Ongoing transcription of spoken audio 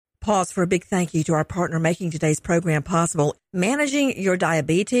Pause for a big thank you to our partner making today's program possible. Managing your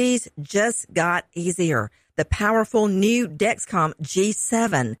diabetes just got easier. The powerful new Dexcom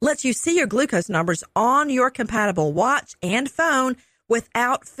G7 lets you see your glucose numbers on your compatible watch and phone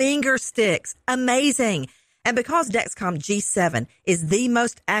without finger sticks. Amazing. And because Dexcom G7 is the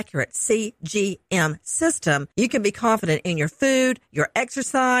most accurate CGM system, you can be confident in your food, your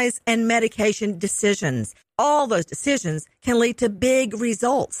exercise, and medication decisions. All those decisions can lead to big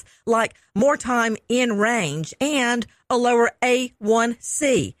results, like more time in range and a lower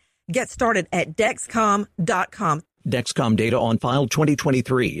A1C. Get started at Dexcom.com. Dexcom data on file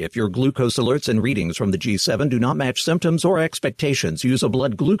 2023. If your glucose alerts and readings from the G7 do not match symptoms or expectations, use a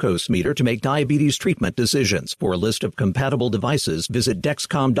blood glucose meter to make diabetes treatment decisions. For a list of compatible devices, visit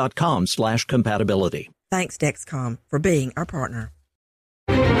Dexcom.com/compatibility. Thanks, Dexcom, for being our partner.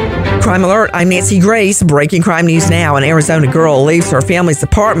 Crime Alert, I'm Nancy Grace. Breaking crime news now. An Arizona girl leaves her family's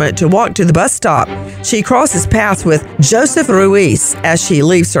apartment to walk to the bus stop. She crosses paths with Joseph Ruiz as she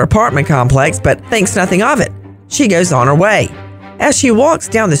leaves her apartment complex, but thinks nothing of it. She goes on her way. As she walks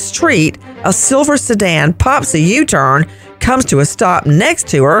down the street, a silver sedan pops a U-turn, comes to a stop next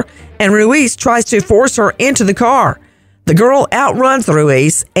to her, and Ruiz tries to force her into the car. The girl outruns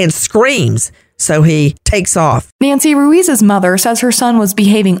Ruiz and screams, so he takes off. Nancy, Ruiz's mother says her son was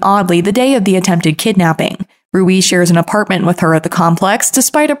behaving oddly the day of the attempted kidnapping. Ruiz shares an apartment with her at the complex,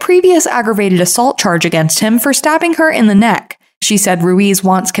 despite a previous aggravated assault charge against him for stabbing her in the neck. She said Ruiz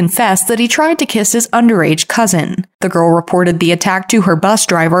once confessed that he tried to kiss his underage cousin. The girl reported the attack to her bus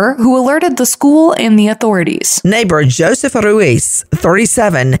driver, who alerted the school and the authorities. Neighbor Joseph Ruiz,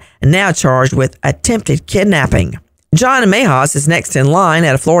 37, now charged with attempted kidnapping. John Mejas is next in line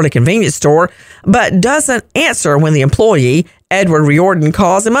at a Florida convenience store, but doesn't answer when the employee, Edward Riordan,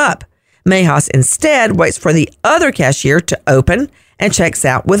 calls him up. Mejas instead waits for the other cashier to open and checks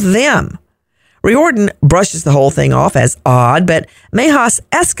out with them. Riordan brushes the whole thing off as odd, but Mejas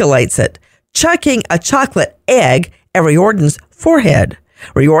escalates it, chucking a chocolate egg at Riordan's forehead.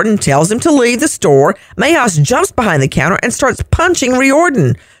 Riordan tells him to leave the store. Mejas jumps behind the counter and starts punching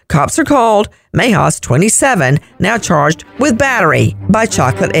Riordan. Cops are called. Mejas, 27, now charged with battery by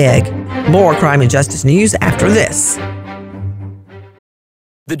chocolate egg. More crime and justice news after this.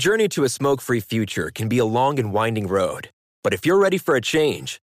 The journey to a smoke-free future can be a long and winding road. But if you're ready for a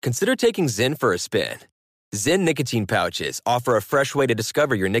change, consider taking Zyn for a spin. Zyn nicotine pouches offer a fresh way to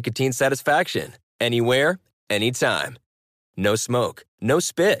discover your nicotine satisfaction. Anywhere, anytime. No smoke, no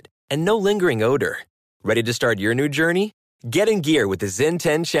spit, and no lingering odor. Ready to start your new journey? Get in gear with the Zyn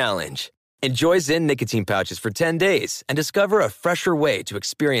 10 Challenge. Enjoy Zyn nicotine pouches for 10 days and discover a fresher way to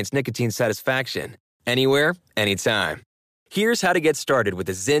experience nicotine satisfaction. Anywhere, anytime. Here's how to get started with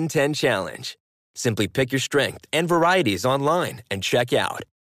the Zyn 10 Challenge. Simply pick your strength and varieties online and check out.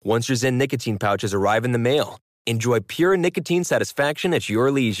 Once your Zyn nicotine pouches arrive in the mail, enjoy pure nicotine satisfaction at your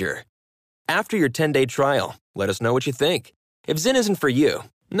leisure. After your 10-day trial, let us know what you think. If Zyn isn't for you,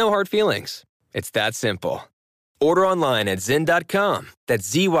 no hard feelings. It's that simple. Order online at Zyn.com,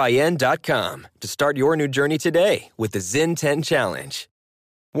 that's ZYN.com, to start your new journey today with the Zyn 10 Challenge.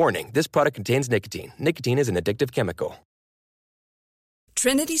 Warning, this product contains nicotine. Nicotine is an addictive chemical.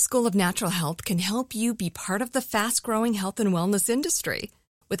 Trinity School of Natural Health can help you be part of the fast-growing health and wellness industry.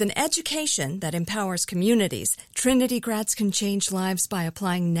 With an education that empowers communities, Trinity grads can change lives by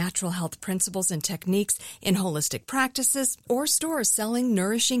applying natural health principles and techniques in holistic practices or stores selling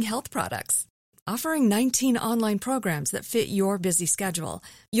nourishing health products. Offering 19 online programs that fit your busy schedule,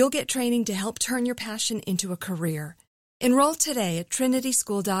 you'll get training to help turn your passion into a career. Enroll today at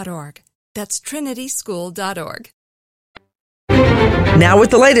trinityschool.org. That's trinityschool.org. Now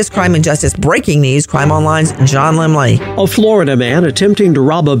with the latest crime and justice breaking news, Crime Online's John Limley. A Florida man attempting to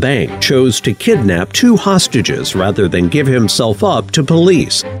rob a bank chose to kidnap 2 hostages rather than give himself up to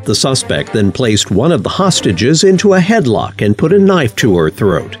police. The suspect then placed one of the hostages into a headlock and put a knife to her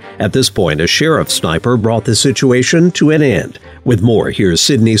throat. At this point, a sheriff sniper brought the situation to an end. With more, here's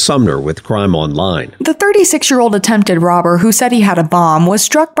Sydney Sumner with Crime Online. The 36-year-old attempted robber who said he had a bomb was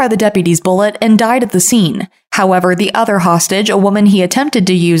struck by the deputy's bullet and died at the scene. However, the other hostage, a woman he attempted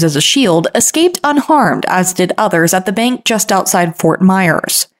to use as a shield, escaped unharmed, as did others at the bank just outside Fort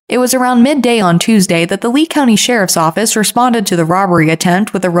Myers. It was around midday on Tuesday that the Lee County Sheriff's Office responded to the robbery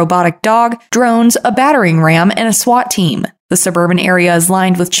attempt with a robotic dog, drones, a battering ram, and a SWAT team. The suburban area is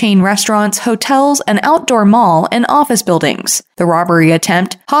lined with chain restaurants, hotels, an outdoor mall, and office buildings. The robbery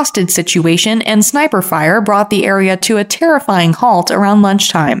attempt, hostage situation, and sniper fire brought the area to a terrifying halt around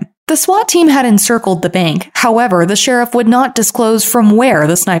lunchtime. The SWAT team had encircled the bank. However, the sheriff would not disclose from where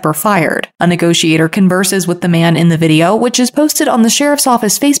the sniper fired. A negotiator converses with the man in the video, which is posted on the sheriff's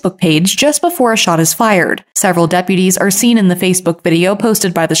office Facebook page just before a shot is fired. Several deputies are seen in the Facebook video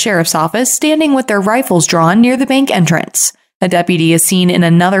posted by the sheriff's office standing with their rifles drawn near the bank entrance. A deputy is seen in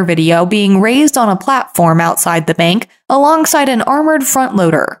another video being raised on a platform outside the bank alongside an armored front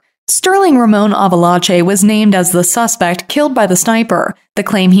loader. Sterling Ramon Avalache was named as the suspect killed by the sniper. The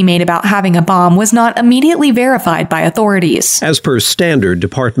claim he made about having a bomb was not immediately verified by authorities. As per standard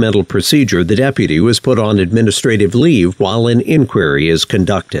departmental procedure, the deputy was put on administrative leave while an inquiry is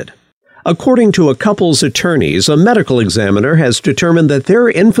conducted. According to a couple's attorneys, a medical examiner has determined that their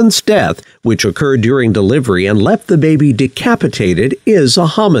infant's death, which occurred during delivery and left the baby decapitated, is a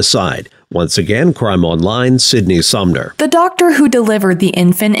homicide. Once again, Crime Online, Sydney Sumner. The doctor who delivered the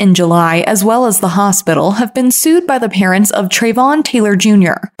infant in July, as well as the hospital, have been sued by the parents of Trayvon Taylor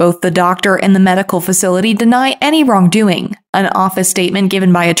Jr. Both the doctor and the medical facility deny any wrongdoing. An office statement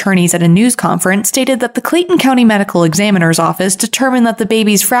given by attorneys at a news conference stated that the Clayton County Medical Examiner's Office determined that the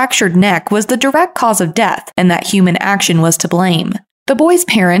baby's fractured neck was the direct cause of death and that human action was to blame. The boy's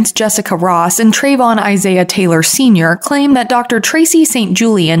parents, Jessica Ross and Trayvon Isaiah Taylor Sr., claim that Dr. Tracy St.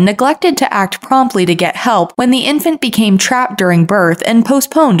 Julian neglected to act promptly to get help when the infant became trapped during birth and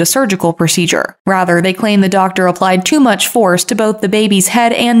postponed a surgical procedure. Rather, they claim the doctor applied too much force to both the baby's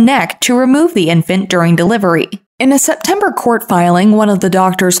head and neck to remove the infant during delivery. In a September court filing, one of the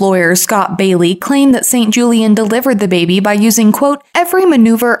doctor's lawyers, Scott Bailey, claimed that St. Julian delivered the baby by using, quote, every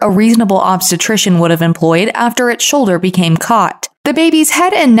maneuver a reasonable obstetrician would have employed after its shoulder became caught. The baby's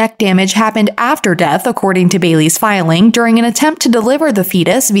head and neck damage happened after death, according to Bailey's filing, during an attempt to deliver the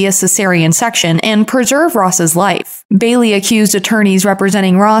fetus via cesarean section and preserve Ross's life. Bailey accused attorneys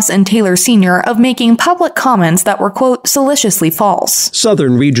representing Ross and Taylor Sr. of making public comments that were, quote, salaciously false.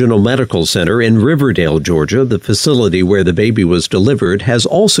 Southern Regional Medical Center in Riverdale, Georgia, the facility where the baby was delivered, has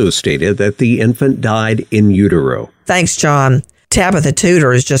also stated that the infant died in utero. Thanks, John. Tabitha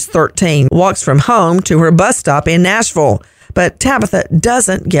Tudor is just 13, walks from home to her bus stop in Nashville. But Tabitha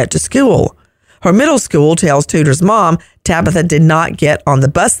doesn't get to school. Her middle school tells Tudor's mom Tabitha did not get on the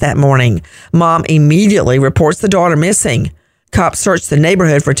bus that morning. Mom immediately reports the daughter missing. Cops search the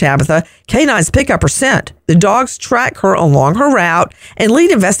neighborhood for Tabitha. Canines pick up her scent. The dogs track her along her route and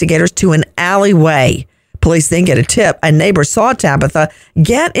lead investigators to an alleyway. Police then get a tip. A neighbor saw Tabitha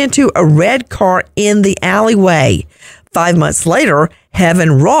get into a red car in the alleyway. 5 months later,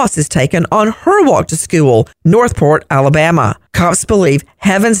 Heaven Ross is taken on her walk to school, Northport, Alabama. Cops believe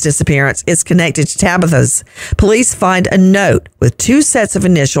Heaven's disappearance is connected to Tabitha's. Police find a note with 2 sets of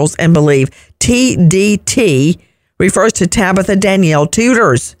initials and believe TDT refers to Tabitha Danielle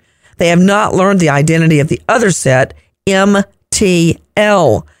Tudors. They have not learned the identity of the other set,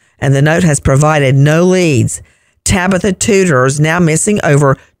 MTL, and the note has provided no leads. Tabitha Tudors now missing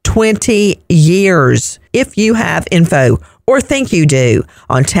over 20 years. If you have info or think you do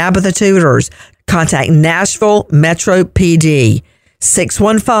on Tabitha Tudors, contact Nashville Metro PD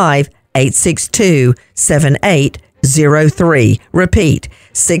 615-862-7803. Repeat,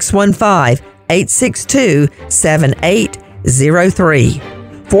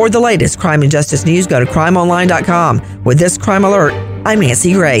 615-862-7803. For the latest crime and justice news, go to crimeonline.com. With this crime alert, I'm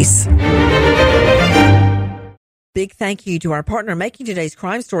Nancy Grace. Big thank you to our partner making today's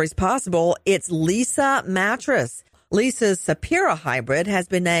crime stories possible. It's Leesa Mattress. Leesa's Sapira Hybrid has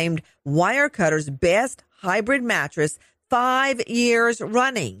been named Wirecutter's best hybrid mattress 5 years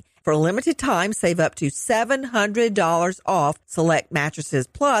running. For a limited time, save up to $700 off select mattresses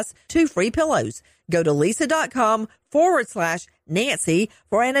plus 2 free pillows. Go to Leesa.com/Nancy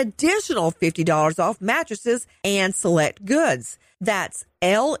for an additional $50 off mattresses and select goods. That's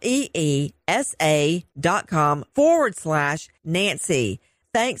LEESA.com/Nancy.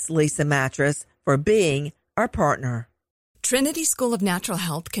 Thanks, Leesa Mattress, for being our partner. Trinity School of Natural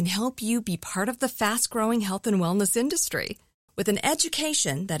Health can help you be part of the fast-growing health and wellness industry. With an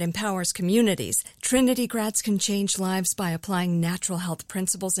education that empowers communities, Trinity grads can change lives by applying natural health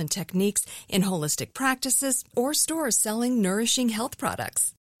principles and techniques in holistic practices or stores selling nourishing health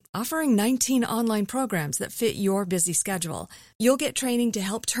products. Offering 19 online programs that fit your busy schedule, you'll get training to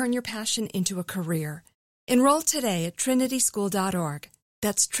help turn your passion into a career. Enroll today at trinityschool.org.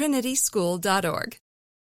 That's trinityschool.org.